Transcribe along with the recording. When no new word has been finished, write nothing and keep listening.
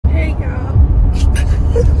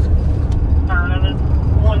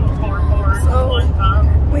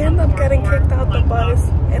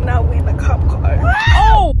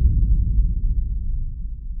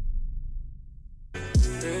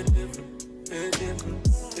different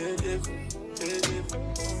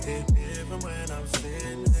when I'm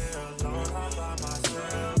sitting there alone all by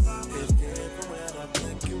myself. It's different when I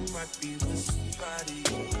think you might be with somebody.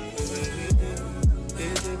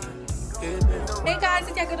 Hey guys,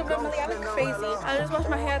 it's Yakuza Millie. I look crazy. I just washed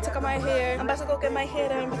my hair, took out my hair. I'm about to go get my hair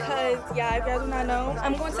done because, yeah, if y'all do not know,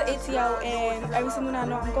 I'm going to ATL and Erickson do not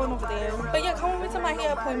know I'm going over there. But yeah, come with me to my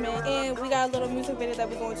hair appointment and we got a little music video that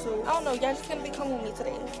we're going to. I don't know, y'all just gonna be coming with me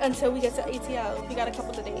today until we get to ATL. We got a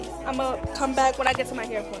couple of days. I'm gonna come back when I get to my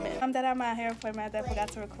hair appointment. I'm dead at my hair appointment. I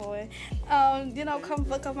forgot to record. You know, come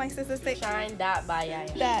look up my sister's thing. Shine that by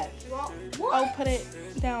Yaya. That. I'll put it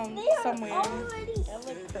down somewhere. That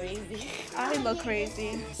look crazy. I look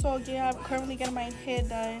crazy. So yeah, I'm currently getting my hair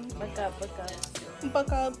done. Book up.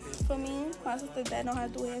 Book up for me. My sister that know how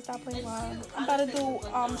to do hair. Stop playing wild. I'm about to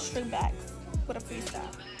do straight backs with a freestyle.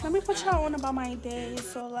 Let me put y'all on about my day.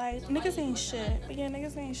 So like niggas ain't shit. But yeah,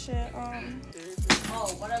 niggas ain't shit.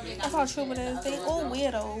 That's how true it is. They all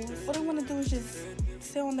weirdos. What they wanna do is just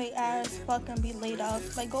sit on their ass, fucking be laid up.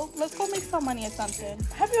 Like let's go make some money or something.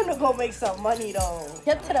 Have you to go make some money though?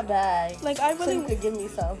 Get to the bag. Like I really so you could give me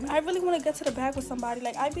some. I really want to get to the bag with somebody.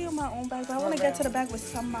 Like I be on my own bag, but I want to get to the bag with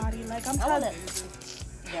somebody. Like I'm tired.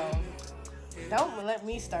 Yo, don't let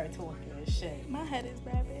me start talking and shit. My head is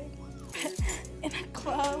bad, babe. In a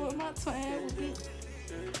club with my twin.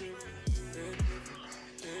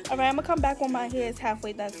 Alright, I'm gonna come back when my hair is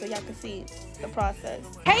halfway done so y'all can see the process.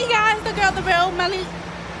 Hey guys, the girl, the real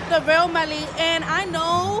Melly. And I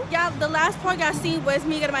know y'all, the last part y'all seen was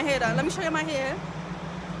me getting my hair done. Let me show you my hair.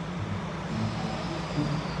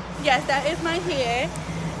 Yes, that is my hair.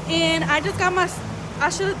 And I just got my, I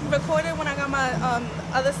should have recorded when I got my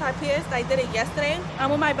other side pierced. I did it yesterday. I'm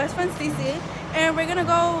with my best friend Cece. And we're gonna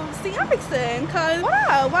go see Erickson, cause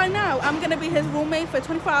wow, why not? I'm gonna be his roommate for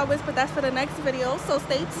 24 hours, but that's for the next video, so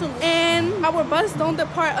stay tuned. And our bus don't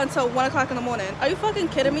depart until 1 o'clock in the morning. Are you fucking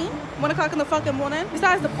kidding me? 1 o'clock in the fucking morning?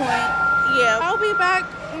 Besides the point, yeah. I'll be back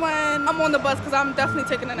when I'm on the bus, cause I'm definitely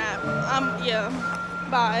taking a nap. Yeah,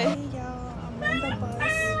 bye. Hey y'all, I'm on the bus.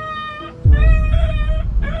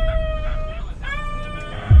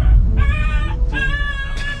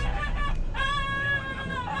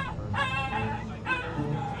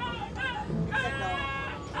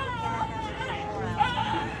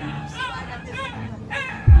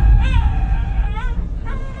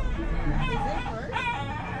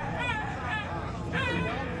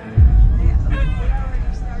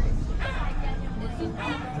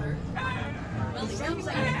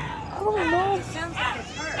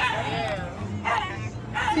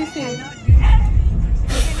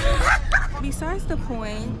 Besides the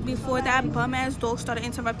point, before that bum ass dog started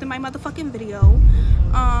interrupting my motherfucking video,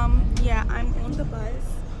 yeah, I'm on the bus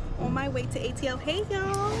on my way to ATL. Hey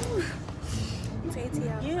y'all, to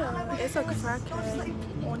ATL. Yeah, it's a crackhead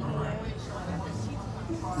on here.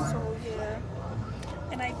 So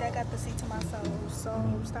yeah, and I got the seat to myself. So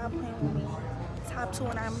stop playing with me. Top 2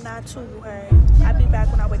 and I'm not 2. You heard? I'll be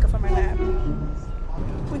back when I wake up from my nap.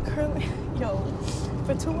 We currently, yo,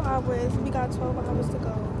 for 2 hours, we got 12 hours to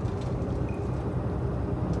go.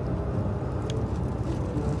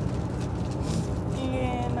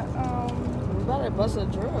 And, you better bust a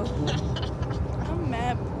drill. I'm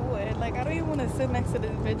mad bored. Like, I don't even want to sit next to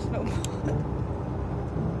this bitch no more.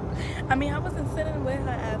 I mean, I wasn't sitting with her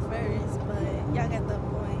at first, but y'all get the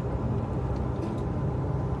point.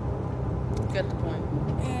 Get the point.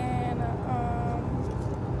 And,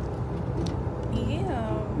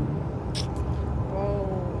 yeah. Bro,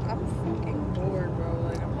 I'm fucking bored, bro.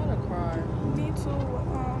 Like, I'm gonna cry. Me too.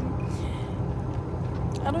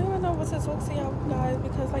 I don't even know what to talk to y'all guys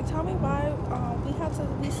because, like, tell me why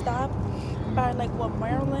we stopped by, like, what,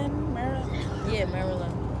 Maryland? Yeah,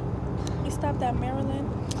 Maryland. We stopped at Maryland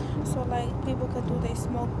so, like, people could do their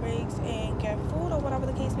smoke breaks and get food or whatever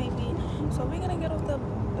the case may be. So we're gonna get off the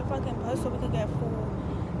fucking bus so we could get food.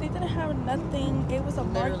 They didn't have nothing. It was a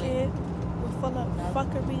market full of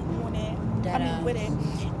fuckery on it. With it.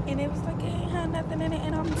 And it was like, it ain't had nothing in it.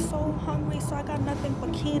 And I'm so hungry, so I got nothing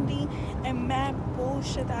but candy and mad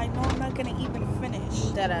bullshit that I know I'm not gonna even finish.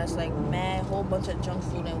 That ass, like, mad whole bunch of junk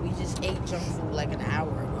food, and we just ate junk food like an hour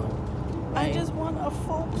ago. Like, I just want a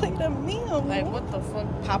full plate of meal. Like, what the fuck?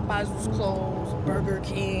 Popeyes was closed, Burger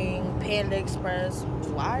King, Panda Express.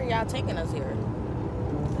 Why are y'all taking us here?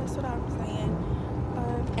 That's what I'm saying.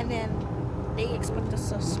 And then they expect us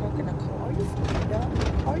to smoke in a car. Are you fucking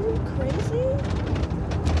dumb? Are you crazy?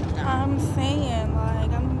 No. I'm saying,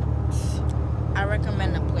 like, I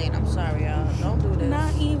recommend a plane. I'm sorry, y'all. Don't do this.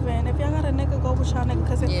 Not even. If y'all got a nigga, go with y'all nigga.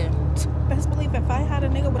 Because best believe if I had a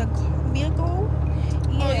nigga with a vehicle,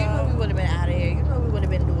 yeah. Oh, you know we would have been out of here. You know we would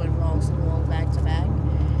have been doing wrong so long back.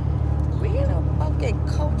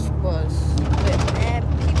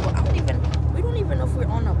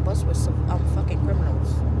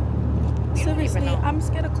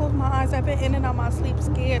 out my sleep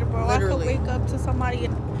scared, bro. Literally. I could wake up to somebody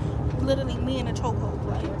and literally me in a chokehold.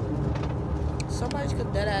 Like, somebody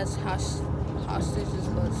could dead ass hostage this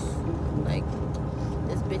bus. Like,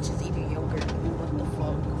 this bitch is eating yogurt. What the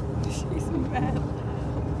fuck? she's mad.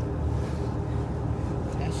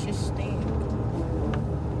 That shit stink.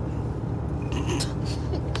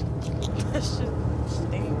 That shit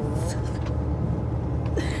stinks.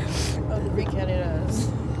 Oh, the big-headed ass.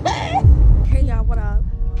 Hey y'all, what up?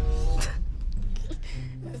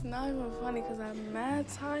 It's not even funny because I'm mad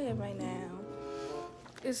tired right now.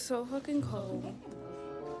 It's so fucking cold.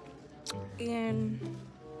 And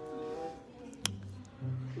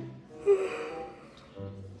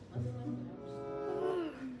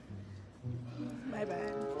my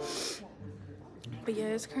bad. But yeah,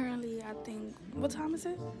 it's currently, I think, what time is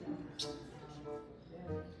it?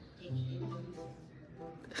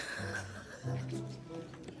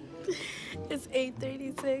 It's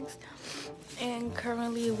 8:36 and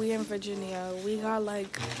currently we in Virginia. We got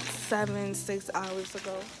like 6 hours to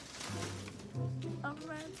go. I'm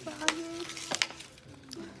mad tired.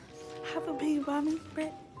 Have a baby mommy,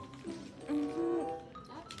 but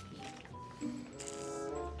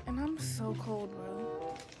and I'm so cold,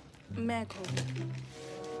 bro. Mad cold.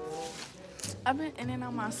 I've been in and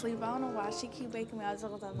out my sleep. I don't know why she keep waking me up. So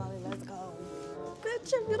I'm like, let's go.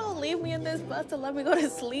 Bitch, if you don't leave me in this bus to let me go to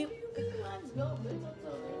sleep.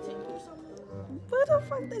 Where the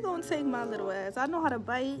fuck they gonna take my little ass? I know how to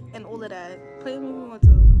bite and all of that. Play with me if you want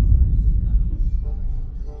to.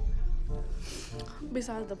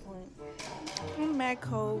 Besides the point. I'm mad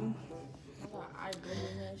cold.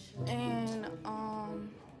 And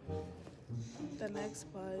the next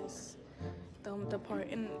bus don't depart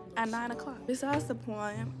at 9 o'clock. Besides the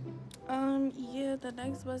point. Yeah, the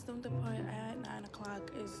next bus don't depart at 9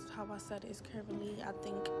 o'clock is how I said it's currently, I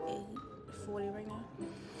think, 8:40 right now.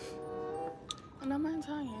 And I'm not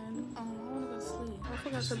tired. I wanna go to sleep. I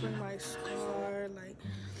forgot to bring my scarf, like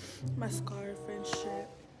my scarf and shit.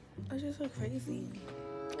 I just look crazy.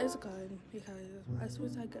 It's good because as soon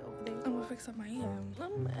as I get over there, I'm gonna fix up my hair.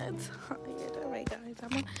 I'm mad tired. Alright guys, I'm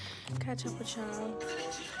gonna catch up with y'all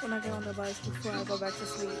when I get on the bus before I go back to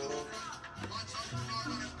sleep.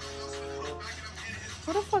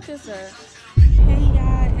 What the fuck is that? Hey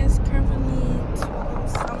y'all, it's currently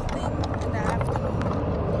 2-something in the afternoon.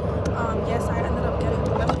 Yes, I ended up getting,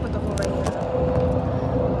 let me put the phone right here.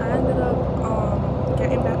 I ended up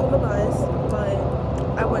getting back on the bus, but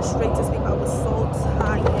I went straight to sleep. I was so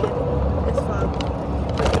tired as fuck.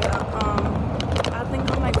 But yeah, I think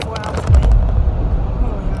I'm like 4 hours away.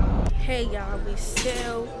 Oh yeah. Hey y'all, we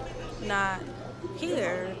still not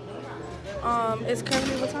here. It's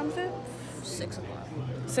currently, what time is it? 6 o'clock.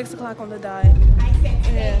 6 o'clock on the dot. And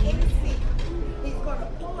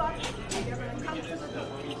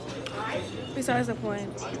besides the point,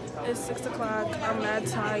 it's 6 o'clock. I'm mad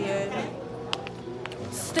tired.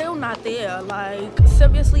 Still not there. Like,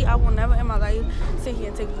 seriously, I will never in my life sit here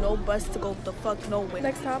and take no bus to go the fuck nowhere.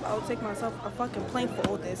 Next time, I'll take myself a fucking plane for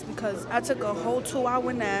all this because I took a whole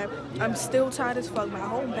 2-hour nap. I'm still tired as fuck. My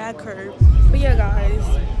whole back hurt. But yeah, guys.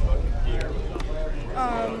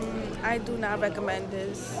 I do not recommend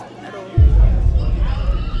this at all.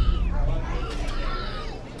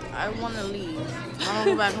 I want to leave. I want to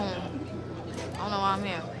go back home. I don't know why I'm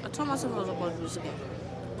here. I told myself I wasn't going to do this again.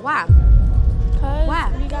 Why? Cause Why?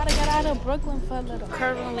 we gotta get out of Brooklyn for a little.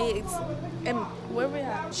 Currently, it's in where we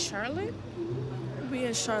at? Charlotte? We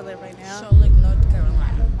in Charlotte right now. Charlotte, North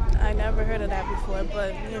Carolina. I never heard of that before,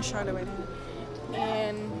 but we in Charlotte right now.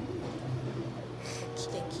 And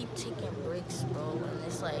They keep taking breaks, bro, and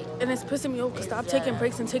it's like... and it's pissing me off because stop taking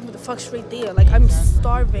breaks and take me the fuck straight there. Like, I'm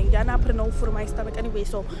starving. Y'all not putting no food in my stomach anyway,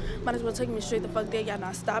 so might as well take me straight the fuck there. Y'all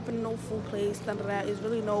not stopping no food place, none of that. There's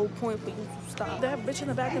really no point for you to stop. That bitch in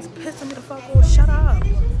the back is pissing me the fuck off. Shut up.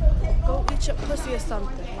 Go eat your pussy or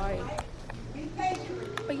something. Like,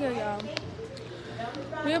 but yeah, y'all.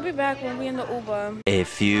 We'll be back when we in the Uber. A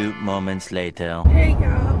few moments later. Hey,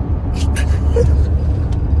 y'all.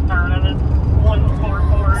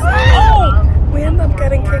 We end up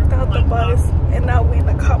getting kicked out the bus, and now we're in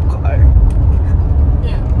a cop car.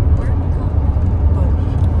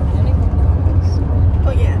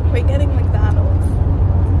 Oh yeah, we're getting McDonald's.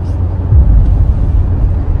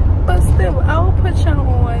 But still, I will put y'all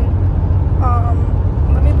on.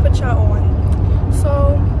 Let me put y'all on.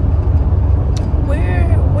 So we're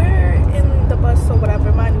in the bus or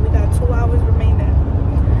whatever. Mind you, we got 2 hours remaining.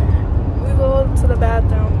 We go to the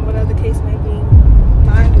bathroom, whatever the case may be.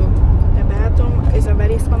 Mind you, the bathroom is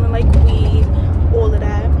already smelling like weed, all of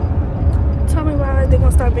that. Tell me why they're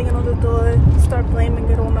gonna start banging on the door, start blaming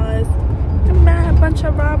it on us. I'm mad bunch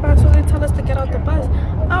of robots, so they tell us to get out the bus.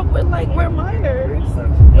 We're like, we're minors.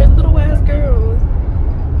 We're little ass girls.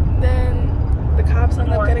 Then the cops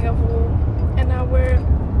end up getting involved, and now we're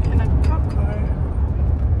in a cop car.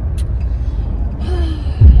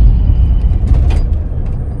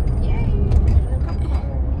 Yay! In a cop car.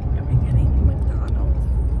 And we're getting McDonald's.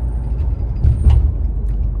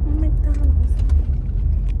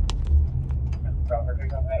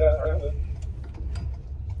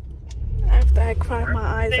 After I cried my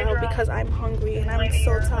eyes out because I'm hungry and I'm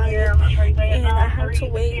so tired, and I have to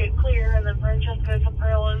wait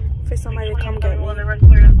for somebody to come get me.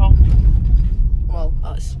 Well,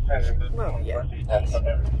 us. Well, yeah.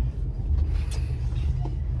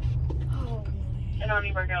 Oh, And on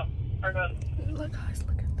you work out. look, guys,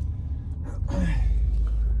 look at that.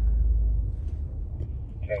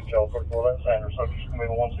 Okay, Joe, for that center, so just come in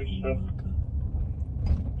 162.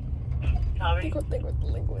 Tommy.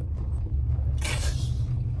 Liquid.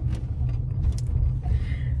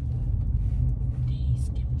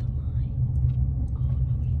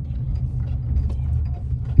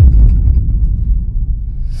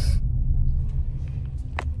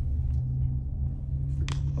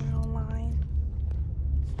 We're online.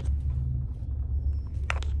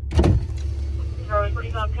 Road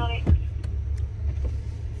 45 County.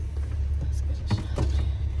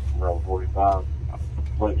 Road 45.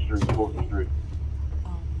 Lake Street, 4th Street.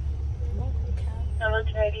 Number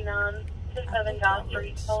 289. 7 Dow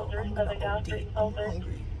Street, Soldier. 7 Dow Street, Soldier.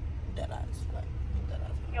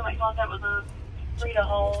 You might contact with a Rita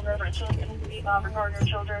Hall, Reverend Children, be Bob regarding your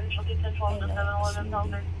children. She'll be 1012 to 711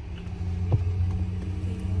 Soldier.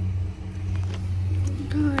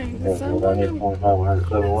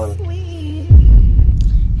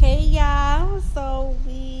 Hey y'all, so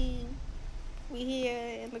we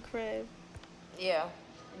here in the crib. Yeah,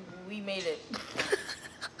 we made it.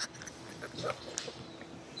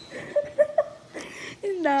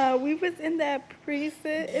 Nah, we was in that precinct.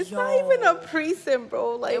 It's not even a precinct,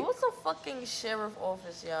 bro. Like, It was a fucking sheriff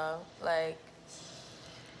office, y'all. Like,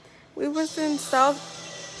 we was in South.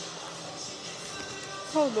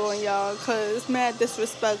 Hold on, y'all, cause it's mad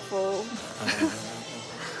disrespectful.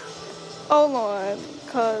 Hold on,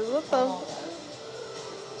 cause what the?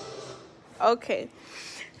 Okay,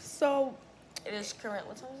 so it is current.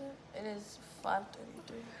 What time is it? It is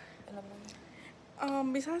 5:33 in the morning.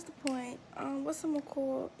 besides the point, what's some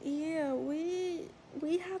called? Yeah, we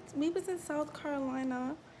was in South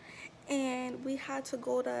Carolina, and we had to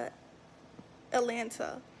go to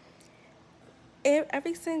Atlanta.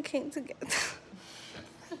 Erickson came together.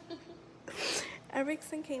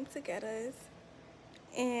 Erickson came to get us,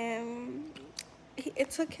 and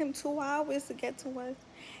it took him 2 hours to get to us,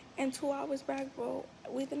 and 2 hours back, bro.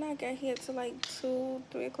 We did not get here till like 2,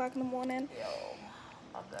 3 o'clock in the morning. Yo,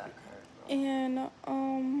 my back hurt, bro. And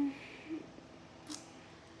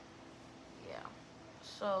yeah.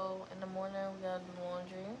 So in the morning we gotta do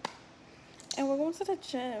laundry. and we're going to the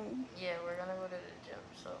gym. Yeah, we're gonna go to the gym.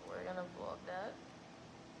 So we're gonna vlog that.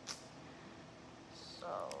 So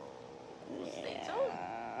stay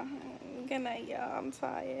tuned. Good night, y'all. I'm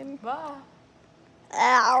tired. Bye.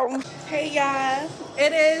 Ow. Hey, y'all.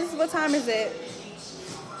 It is. What time is it?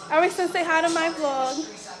 Erickson, say hi to my vlog.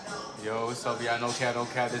 Yo, what's up, y'all? No cat.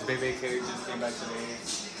 This baby K just came back to me.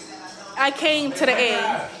 I came to the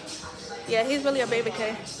A. Yeah, he's really a baby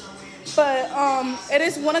K. But it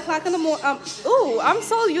is 1 o'clock in the morning. Ooh, I'm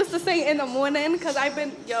so used to saying in the morning because I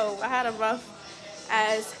had a rough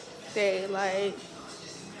ass day. Like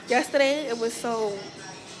yesterday, it was so,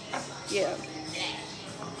 yeah.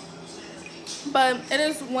 But it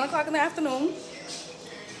is 1 o'clock in the afternoon.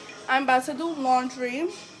 I'm about to do laundry.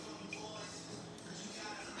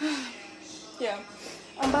 Yeah,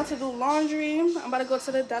 I'm about to do laundry. I'm about to go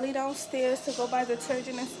to the deli downstairs to go buy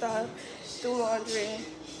detergent and stuff. Do laundry.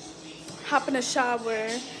 Hop in the shower.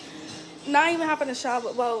 Not even hop in the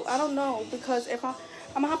shower. Well, I don't know, because if I'm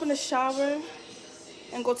gonna hop in the shower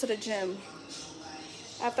and go to the gym.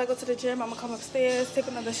 After I go to the gym, I'm gonna come upstairs, take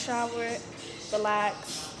another shower,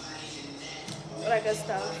 relax, all that good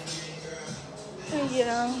stuff. And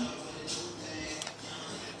yeah,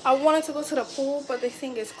 I wanted to go to the pool, but the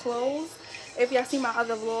thing is closed. If y'all see my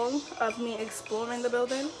other vlog of me exploring the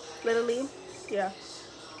building, literally, yeah.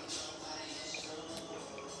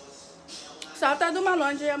 So after I do my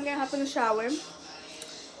laundry, I'm gonna hop in the shower,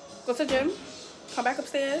 go to the gym, come back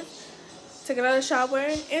upstairs, take another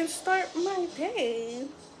shower, and start my day.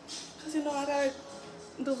 Cause you know I gotta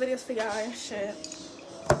do videos for y'all and shit.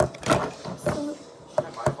 So,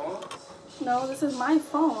 My phone? no, this is my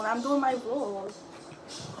phone. I'm doing my vlog.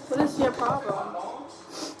 What is your problem?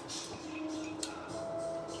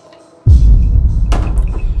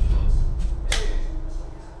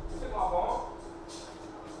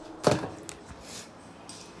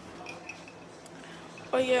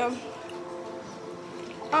 yeah.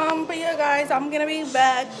 But yeah, guys, I'm gonna be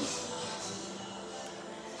back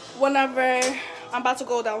whenever I'm about to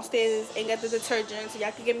go downstairs and get the detergent so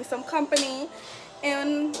y'all can give me some company.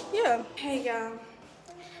 And yeah. Hey y'all.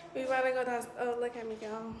 We about to go down. Oh, look at me,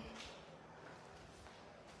 y'all.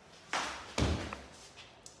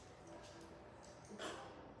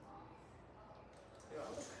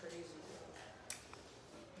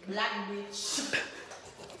 Black bitch.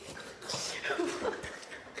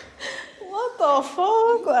 What the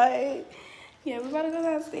fuck? Like, yeah, we about to go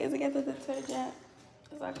downstairs and get the detergent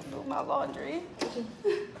so I can do my laundry.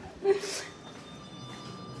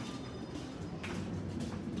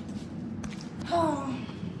 Oh.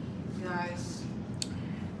 Guys.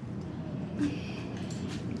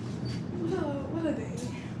 What a day.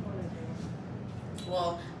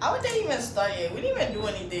 Well, our day didn't even start yet. We didn't even do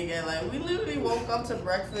anything yet. Like, we literally woke up to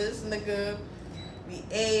breakfast, nigga. We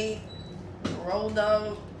ate, rolled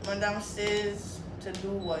up, went downstairs to do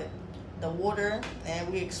what? The water,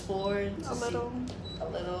 and we explored A little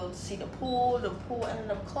to see the pool. The pool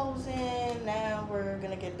ended up closing. Now we're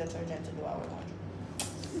gonna get detergent to do our laundry.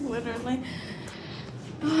 Literally.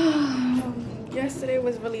 Yesterday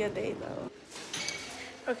was really a day though.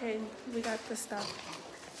 Okay, we got the stuff.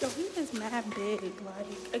 Yo, he is mad big, like,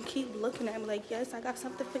 and keep looking at me like, yes, I got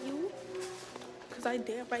something for you. Cause I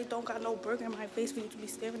damn right don't got no burger in my face for you to be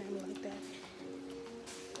staring at me like that.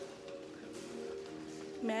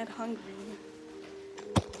 Mad hungry.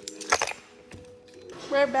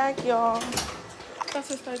 We're back, y'all. Let's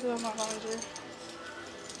just start doing my laundry.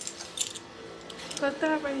 Put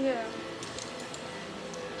that right here.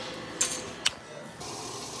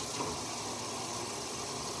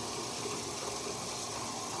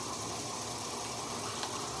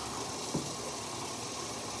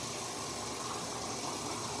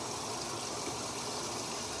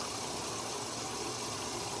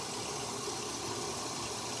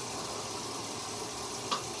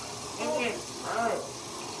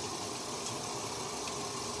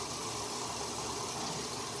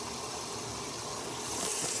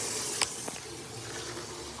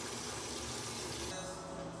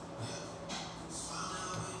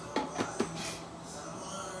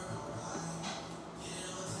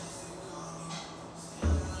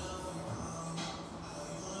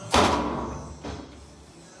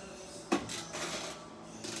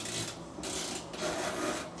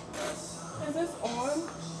 Is this on?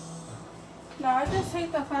 No, I just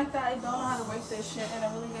hate the fact that I don't know how to work this shit and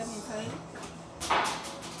it really gets me tight.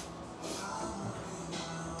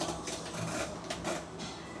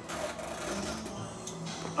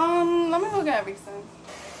 Let me go get Erickson.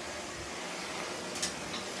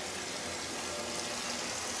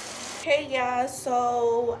 Hey guys,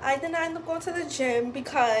 so I did not end up going to the gym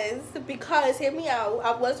because hear me out,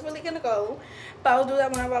 I was really gonna go, but I'll do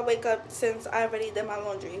that whenever I wake up since I already did my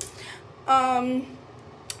laundry.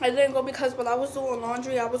 I didn't go because while I was doing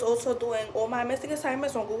laundry, I was also doing all my missing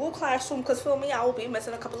assignments on Google Classroom, because for me, I will be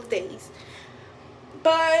missing a couple of days.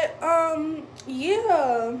 But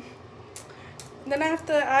yeah, then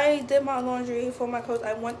after I did my laundry for my clothes,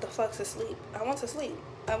 I went the fuck to sleep. I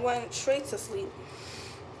went straight to sleep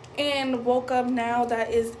and woke up now. That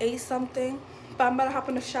is 8 something, but I'm about to hop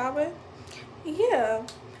in the shower. Yeah,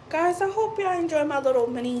 guys, I hope y'all enjoy my little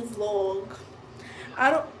mini vlog. I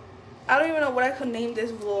don't even know what I could name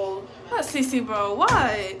this vlog. What, Cece, bro? What?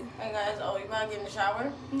 Hey guys, oh, you gotta get in the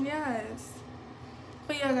shower? Yes.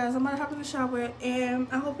 But yeah, guys, I'm gonna hop in the shower, and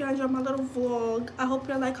I hope y'all enjoy my little vlog. I hope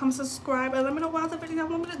y'all like, comment, subscribe, and let me know what other videos y'all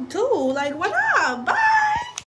want me to do. Like, what up? Bye!